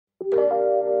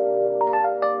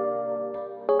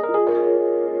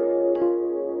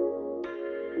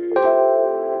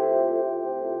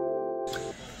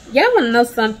Y'all want to know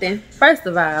something? First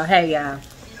of all, hey y'all.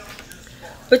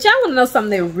 But y'all want to know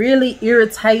something that really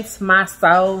irritates my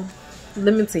soul?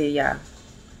 Let me tell y'all.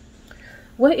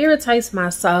 What irritates my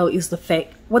soul is the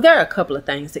fact, well, there are a couple of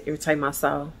things that irritate my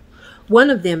soul. One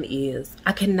of them is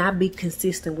I cannot be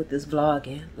consistent with this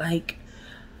vlogging. Like,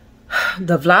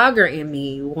 the vlogger in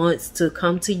me wants to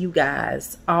come to you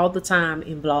guys all the time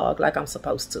and vlog like I'm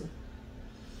supposed to.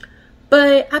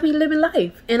 But I be living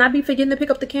life and I be forgetting to pick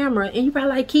up the camera. And you probably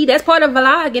like, Key, that's part of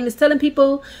vlogging. It's telling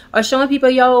people or showing people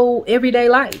your everyday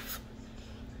life.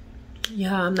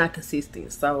 Yeah, I'm not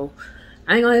consistent. So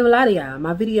I ain't gonna even lie to y'all.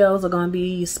 My videos are gonna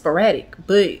be sporadic.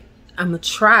 But I'm gonna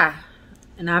try.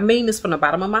 And I mean this from the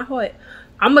bottom of my heart.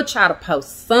 I'm gonna try to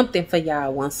post something for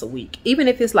y'all once a week. Even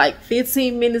if it's like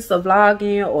 15 minutes of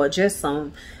vlogging or just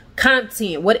some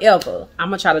content, whatever.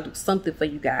 I'm gonna try to do something for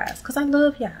you guys. Because I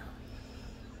love y'all.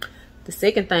 The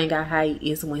second thing I hate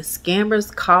is when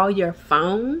scammers call your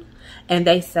phone and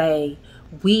they say,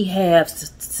 we have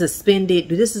suspended,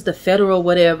 this is the federal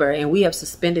whatever, and we have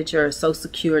suspended your social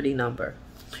security number.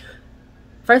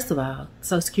 First of all,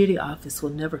 social security office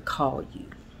will never call you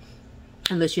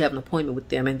unless you have an appointment with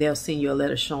them, and they'll send you a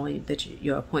letter showing that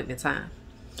your appointment time.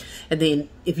 And then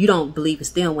if you don't believe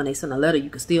it's them, when they send a letter, you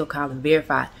can still call and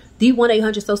verify the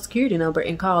 1-800 social security number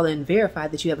and call and verify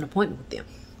that you have an appointment with them.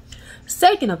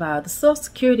 Second of all, the social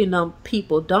security number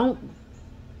people don't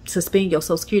suspend your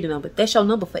social security number. That's your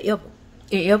number forever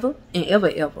and ever and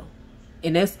ever.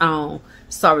 And that's on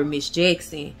Sorry Miss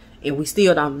Jackson, and we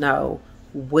still don't know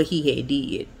what he had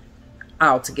did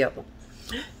altogether.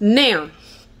 Now,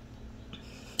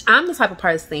 I'm the type of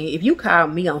person, if you call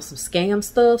me on some scam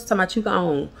stuff, talking about you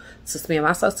gonna suspend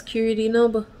my social security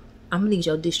number, I'm gonna need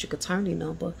your district attorney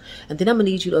number, and then I'm gonna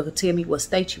need you to tell me what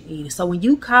state you in. So when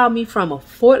you call me from a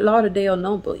Fort Lauderdale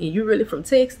number and you really from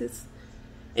Texas,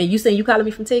 and you saying you calling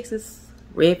me from Texas,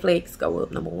 red flags go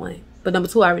up, number one. But number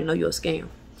two, I already know you're a scam.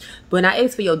 But when I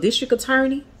ask for your district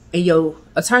attorney and your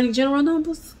attorney general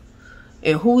numbers,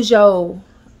 and who's your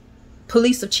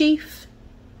police chief,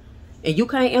 and you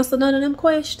can't answer none of them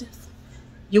questions,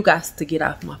 you got to get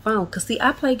off my phone. Cause see,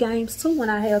 I play games too when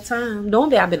I have time.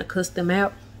 Normally I've been accustomed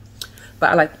out. But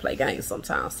I like to play games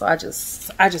sometimes. So I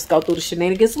just go through the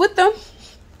shenanigans with them.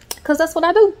 Because that's what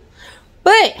I do.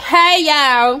 But, hey,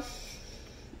 y'all.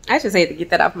 I just had to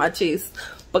get that off my chest.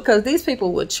 Because these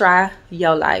people would try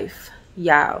your life.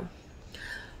 Y'all.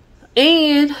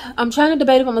 And I'm trying to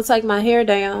debate if I'm going to take my hair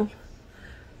down.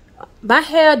 My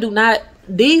hair do not...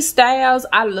 These styles,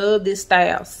 I love this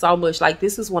style so much. Like,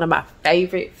 this is one of my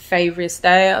favorite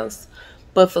styles.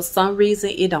 But for some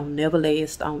reason, it don't never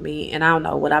last on me. And I don't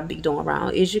know what I be doing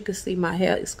wrong. As you can see, my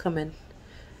hair is coming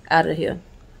out of here.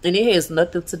 And it has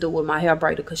nothing to do with my hair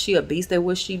braider. Because she a beast at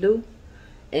what she do.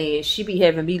 And she be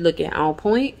having me looking on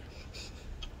point.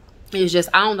 It's just,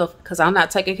 I don't know. Because I'm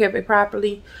not taking care of it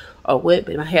properly. Or what.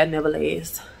 But my hair never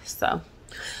lasts. So.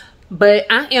 But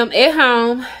I am at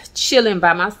home. Chilling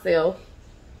by myself.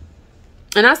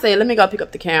 And I said, let me go pick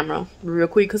up the camera. Real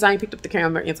quick. Because I ain't picked up the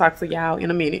camera and talk to y'all in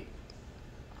a minute.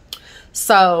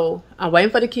 So I'm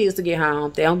waiting for the kids to get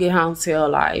home. They don't get home till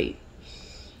like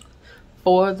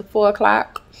 4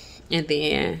 o'clock. And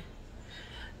then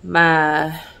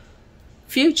my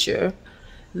future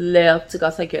left to go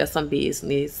take care of some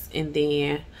business. And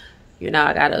then, you know,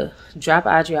 I gotta drop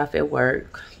Audrey off at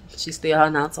work. She's still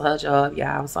holding on to her job,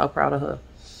 y'all. I'm so proud of her.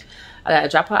 I gotta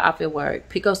drop her off at work,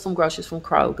 pick up some groceries from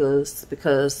Kroger's,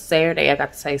 because Saturday I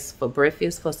got to taste for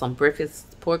breakfast for some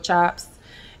breakfast pork chops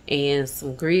and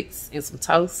some grits and some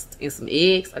toast and some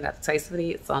eggs. I got the taste for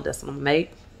it, so that's what I'm gonna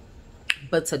make.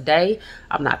 But today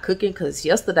I'm not cooking because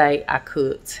yesterday I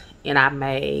cooked and I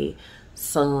made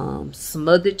some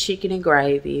smothered chicken and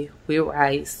gravy with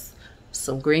rice,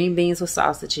 some green beans with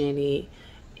sausage in it,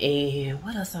 and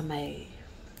what else I made?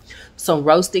 Some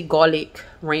roasted garlic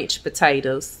ranch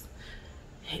potatoes.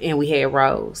 And we had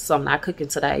rolls. So I'm not cooking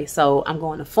today. So I'm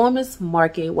going to Farmers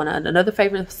Market. Another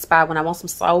favorite spot when I want some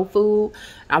soul food.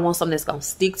 I want something that's going to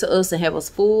stick to us and have us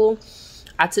full.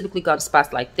 I typically go to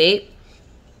spots like that.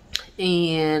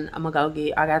 And I'm going to go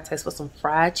get, I got to taste for some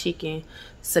fried chicken,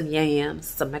 some yams,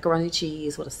 some macaroni and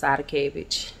cheese with a side of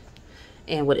cabbage.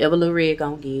 And whatever Lil Red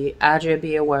going to get. Audrey will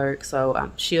be at work.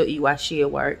 So she'll eat while she at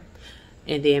work.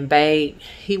 And then Babe,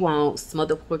 he wants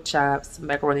smothered pork chops,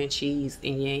 macaroni and cheese,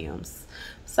 and yams.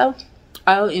 So,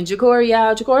 oh, and Jacory,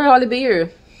 y'all. Jacory hardly be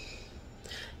here.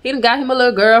 He done got him a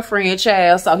little girlfriend,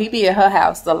 child. So, he be at her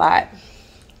house a lot.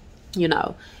 You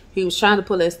know, he was trying to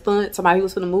pull that stunt. Somebody he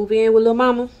was finna move in with little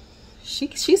mama.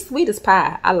 She's sweet as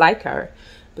pie. I like her.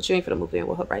 But you ain't finna move in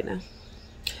with her right now.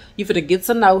 You finna get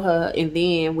to know her. And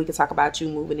then we can talk about you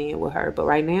moving in with her. But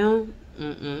right now,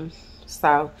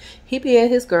 So he be at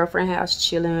his girlfriend's house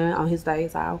chilling on his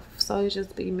days off. So it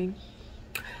just be me.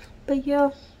 But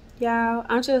yeah, y'all,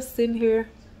 I'm just sitting here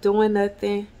doing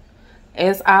nothing.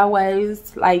 As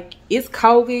always, like, it's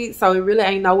COVID, so it really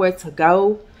ain't nowhere to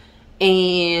go.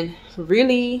 And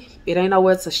really, it ain't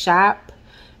nowhere to shop.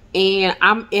 And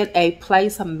I'm at a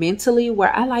place mentally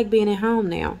where I like being at home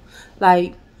now.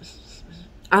 Like,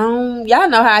 y'all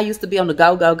know how I used to be on the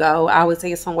go. I always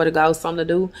had somewhere to go, something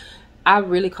to do. I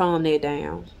really calmed that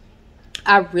down.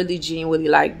 I really genuinely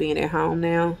like being at home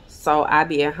now. So I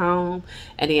be at home,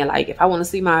 and then, like, if I want to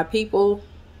see my people,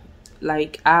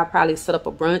 like, I'll probably set up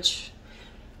a brunch,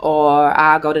 or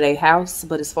I'll go to their house.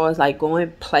 But as far as like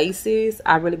going places,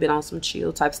 I really been on some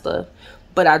chill type stuff.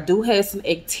 But I do have some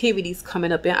activities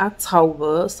coming up in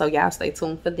October, so y'all stay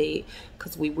tuned for that,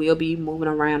 because we will be moving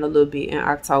around a little bit in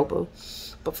October.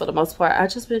 But for the most part, I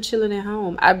just been chilling at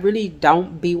home. I really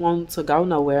don't be wanting to go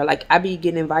nowhere. Like, I be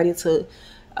getting invited to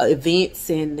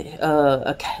events and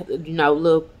you know,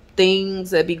 little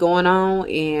things that be going on,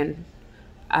 and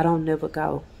I don't never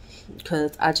go,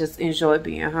 because I just enjoy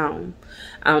being home.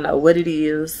 I don't know what it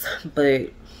is,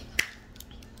 but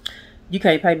you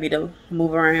can't pay me to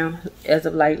move around as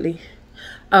of lately.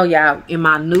 Oh, y'all, in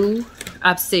my new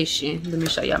obsession, let me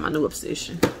show y'all my new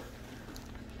obsession.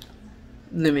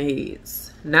 Lemon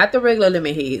heads. Not the regular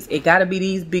lemon heads. It gotta be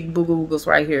these big boogaboogles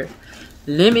right here.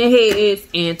 Lemon heads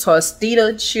and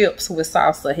tortilla chips with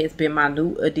salsa has been my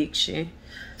new addiction.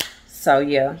 So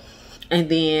yeah. And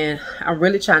then I'm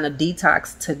really trying to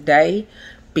detox today,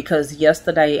 because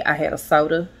yesterday I had a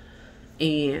soda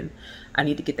and I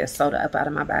need to get that soda up out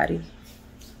of my body.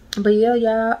 But yeah,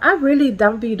 y'all, I really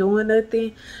don't be doing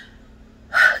nothing,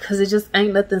 because it just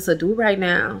ain't nothing to do right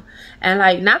now. And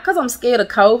like, not because I'm scared of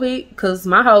COVID, because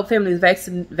my whole family is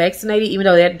vaccinated, even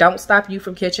though that don't stop you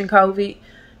from catching COVID.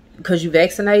 Because you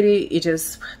vaccinated, it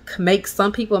just makes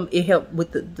some people, it help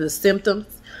with the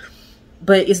symptoms.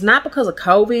 But it's not because of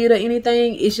COVID or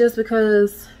anything. It's just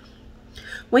because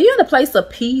when you're in a place of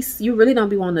peace, you really don't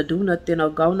be wanting to do nothing or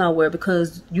go nowhere,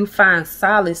 because you find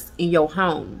solace in your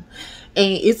home.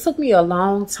 And it took me a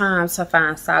long time to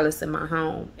find solace in my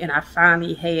home. And I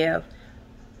finally have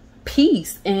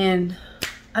peace. And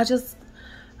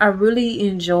I really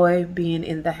enjoy being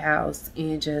in the house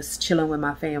and just chilling with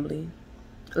my family.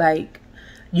 Like,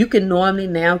 you can normally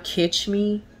now catch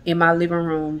me in my living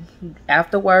room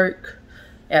after work,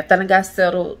 after I got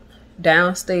settled,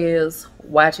 downstairs,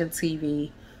 watching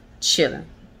TV, chilling.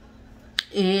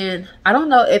 And I don't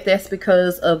know if that's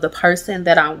because of the person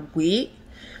that I'm with,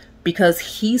 because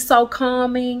he's so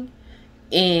calming,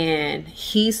 and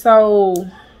he's just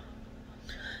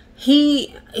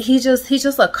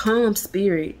a calm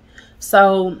spirit.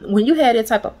 So when you have that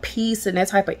type of peace and that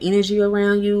type of energy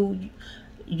around you,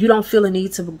 you don't feel a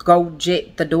need to go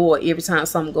jet the door every time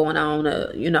something going on,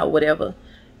 or, you know, whatever.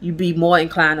 You be more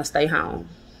inclined to stay home.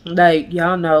 Like,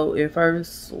 y'all know, at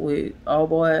first with oh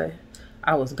boy,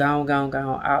 I was gone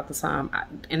all the time.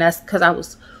 And that's because I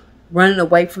was running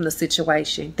away from the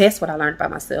situation. That's what I learned by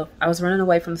myself. I was running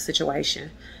away from the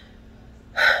situation.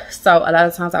 So a lot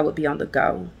of times I would be on the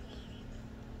go.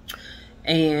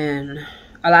 And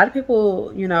a lot of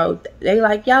people, you know, they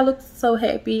like, y'all look so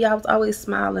happy. I was always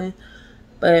smiling.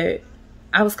 But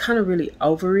I was kind of really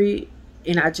over it.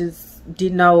 And I just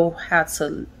didn't know how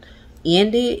to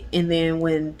end it. And then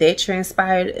when that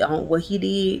transpired on what he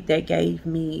did, that gave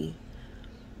me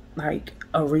like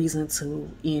a reason to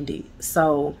end it.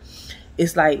 So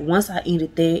it's like, once I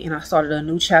ended that and I started a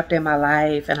new chapter in my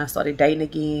life, and I started dating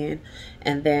again,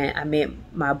 and then I met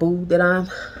my boo that I'm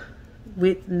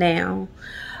with now,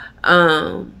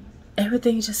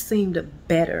 everything just seemed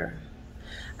better.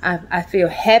 I feel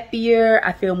happier.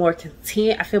 I feel more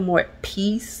content. I feel more at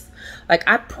peace. Like,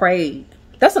 I prayed.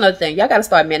 That's another thing. Y'all got to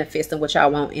start manifesting what y'all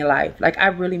want in life. Like, I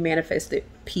really manifested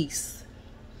peace.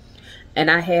 And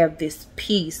I have this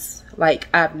peace like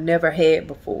I've never had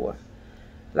before.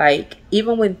 Like,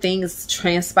 even when things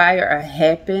transpire or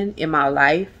happen in my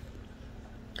life,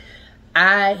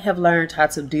 I have learned how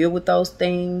to deal with those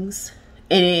things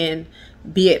and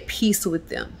be at peace with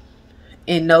them,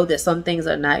 and know that some things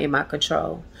are not in my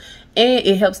control. And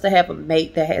it helps to have a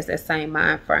mate that has that same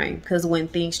mind frame, because when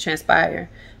things transpire,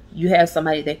 you have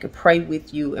somebody that could pray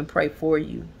with you and pray for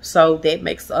you. So that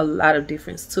makes a lot of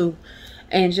difference too.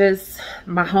 And just,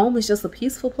 my home is just a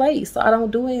peaceful place, so I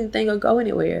don't do anything or go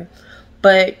anywhere.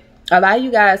 But a lot of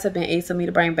you guys have been asking me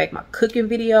to bring back my cooking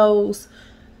videos,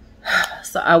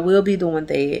 so I will be doing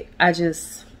that. I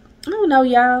don't know,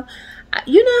 y'all.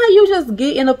 You know how you just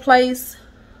get in a place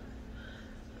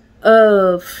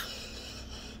of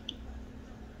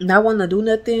not wanting to do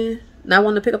nothing, not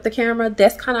wanting to pick up the camera.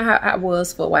 That's kind of how I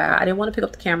was for a while. I didn't want to pick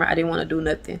up the camera. I didn't want to do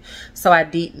nothing. So I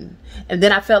didn't. And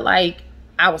then I felt like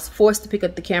I was forced to pick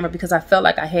up the camera because I felt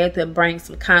like I had to bring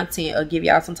some content or give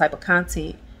y'all some type of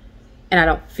content. And I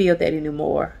don't feel that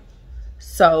anymore.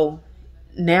 So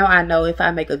now I know if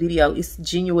I make a video, it's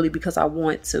genuinely because I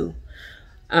want to.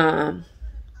 And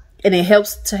it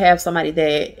helps to have somebody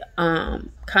that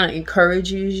kind of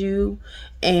encourages you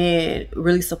and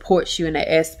really supports you in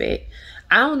that aspect.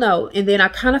 I don't know. And then I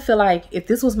kind of feel like if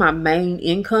this was my main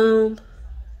income,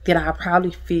 then I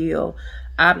probably feel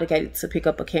obligated to pick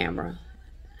up a camera.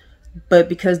 But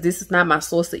because this is not my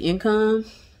source of income,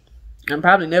 and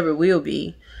probably never will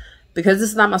be, because this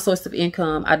is not my source of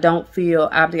income, I don't feel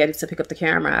obligated to pick up the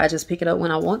camera. I just pick it up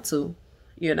when I want to,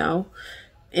 you know.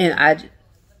 And I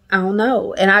don't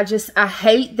know. And I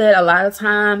hate that a lot of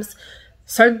times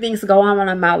certain things go on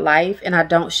in my life and I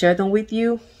don't share them with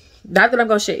you. Not that I'm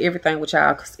going to share everything with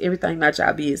y'all, because everything not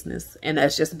y'all business. And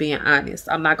that's just being honest.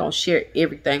 I'm not going to share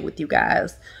everything with you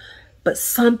guys. But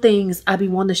some things I be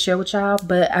wanting to share with y'all,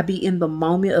 but I be in the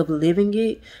moment of living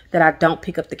it that I don't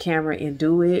pick up the camera and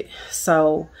do it.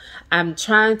 So I'm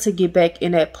trying to get back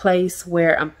in that place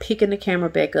where I'm picking the camera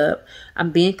back up.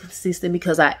 I'm being consistent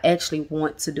because I actually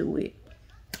want to do it.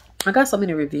 I got so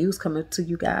many reviews coming to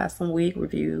you guys, some wig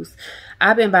reviews.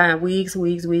 I've been buying wigs,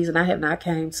 and I have not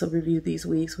came to review these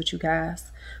wigs with you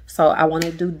guys. So I want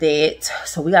to do that.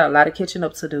 So we got a lot of catching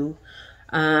up to do.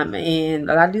 And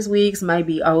a lot of these wigs may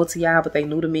be old to y'all, but they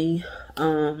new to me.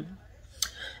 And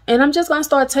I'm just going to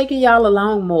start taking y'all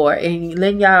along more and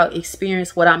letting y'all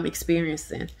experience what I'm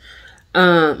experiencing.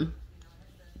 I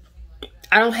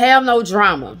don't have no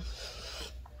drama.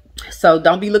 So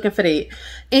don't be looking for that.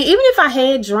 And even if I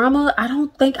had drama, I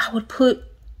don't think I would put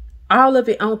all of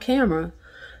it on camera.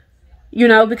 You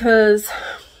know, because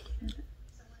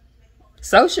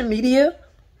social media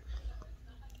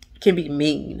can be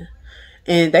mean.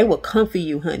 And they will come for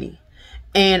you, honey.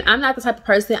 And I'm not the type of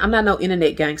person, I'm not no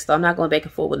internet gangster. I'm not going back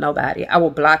and forth with nobody. I will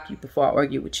block you before I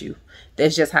argue with you.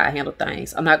 That's just how I handle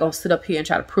things. I'm not going to sit up here and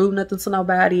try to prove nothing to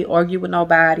nobody, argue with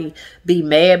nobody, be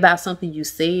mad about something you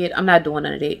said. I'm not doing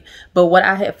none of that. But what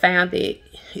I have found that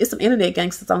it's some internet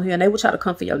gangsters on here and they will try to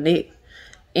come for your neck.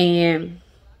 And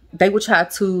they will try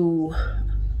to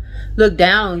look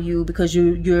down on you because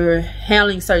you're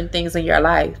handling certain things in your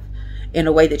life in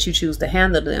a way that you choose to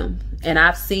handle them. And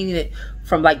I've seen it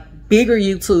from like bigger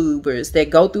YouTubers that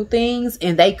go through things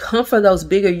and they come for those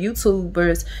bigger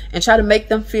YouTubers and try to make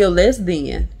them feel less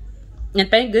than. And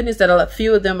thank goodness that a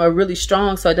few of them are really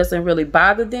strong, so it doesn't really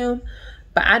bother them.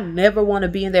 But I never want to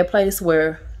be in that place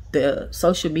where the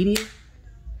social media,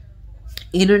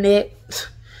 internet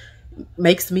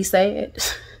makes me sad.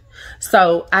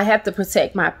 So I have to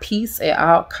protect my peace at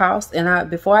all costs. And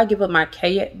before I give up my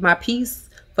peace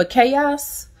for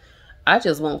chaos, I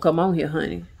just won't come on here,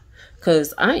 honey.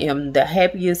 Because I am the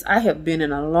happiest I have been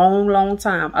in a long, long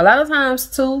time. A lot of times,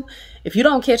 too, if you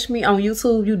don't catch me on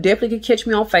YouTube, you definitely can catch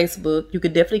me on Facebook. You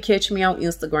could definitely catch me on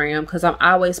Instagram. Because I'm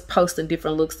always posting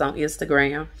different looks on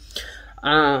Instagram.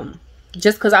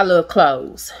 Just because I love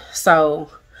clothes.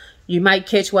 So you might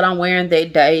catch what I'm wearing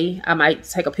that day. I might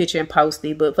take a picture and post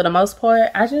it. But for the most part,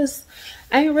 I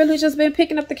ain't really just been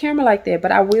picking up the camera like that.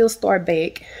 But I will start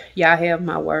back. Y'all have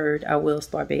my word. I will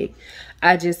start back.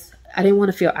 I didn't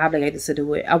want to feel obligated to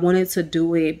do it. I wanted to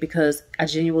do it because I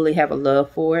genuinely have a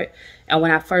love for it. And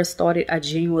when I first started, I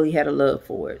genuinely had a love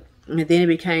for it. And then it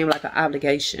became like an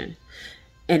obligation.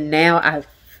 And now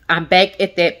I'm back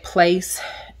at that place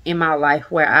in my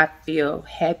life where I feel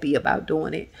happy about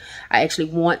doing it. I actually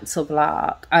want to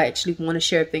vlog. I actually want to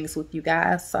share things with you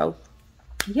guys. So,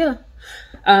 yeah.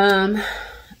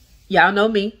 Y'all know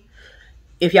me.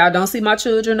 If y'all don't see my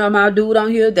children or my dude on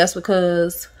here, that's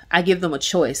because I give them a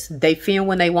choice. They film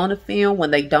when they want to film, when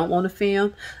they don't want to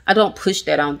film. I don't push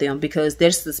that on them because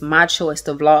this is my choice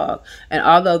to vlog. And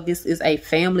although this is a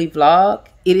family vlog,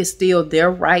 it is still their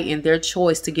right and their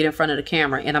choice to get in front of the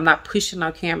camera. And I'm not pushing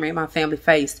our camera in my family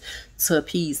face to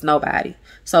appease nobody.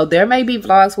 So there may be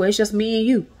vlogs where it's just me and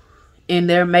you. And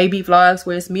there may be vlogs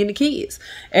where it's me and the kids.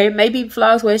 And it may be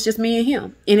vlogs where it's just me and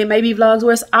him. And it may be vlogs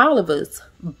where it's all of us.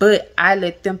 But I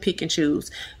let them pick and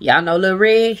choose. Y'all know Lil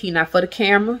Red, he not for the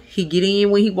camera. He get in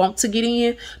when he wants to get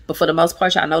in. But for the most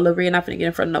part, y'all know Lil Red not finna get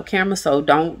in front of no camera. So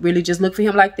don't really just look for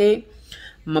him like that.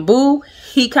 My boo,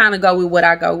 he kind of go with what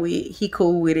I go with. He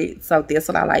cool with it. So that's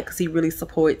what I like because he really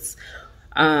supports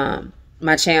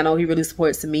my channel. He really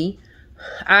supports me.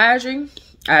 Audrey,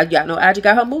 y'all know Audrey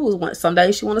got her moves. Some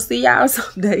days she want to see y'all.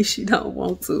 Some days she don't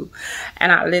want to.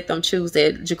 And I let them choose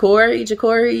that. Jacory,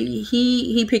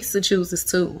 he picks and chooses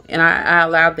too. And I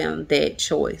allow them that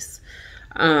choice.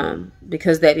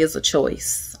 because that is a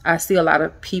choice. I see a lot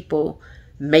of people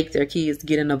make their kids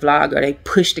get in the vlog, or they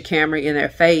push the camera in their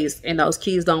face, and those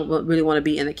kids don't really want to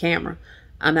be in the camera.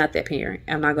 I'm not that parent.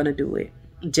 I'm not going to do it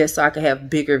just so I can have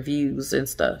bigger views and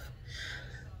stuff.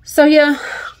 So yeah,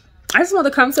 I just want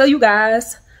to come tell you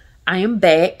guys I am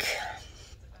back.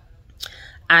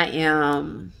 I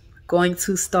am going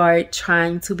to start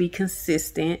trying to be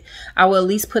consistent. I will at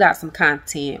least put out some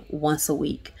content once a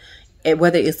week. And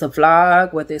whether it's a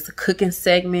vlog, whether it's a cooking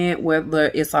segment,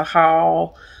 whether it's a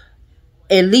haul,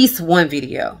 at least one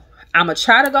video. I'm going to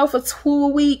try to go for 2 a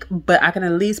week, but I can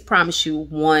at least promise you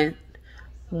one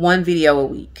video a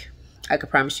week. I can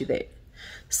promise you that.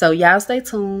 So y'all stay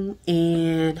tuned,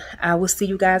 and I will see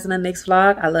you guys in the next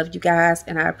vlog. I love you guys,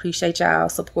 and I appreciate y'all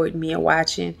supporting me and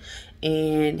watching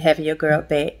and having your girl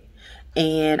back.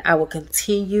 And I will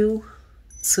continue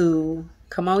to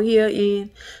come on here and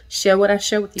share what I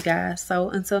share with you guys. So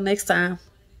until next time,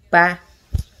 bye.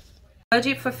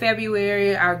 Budget for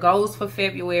February, our goals for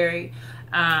February,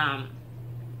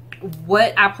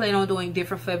 what I plan on doing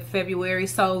different for February.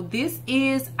 So this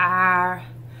is our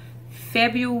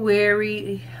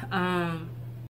February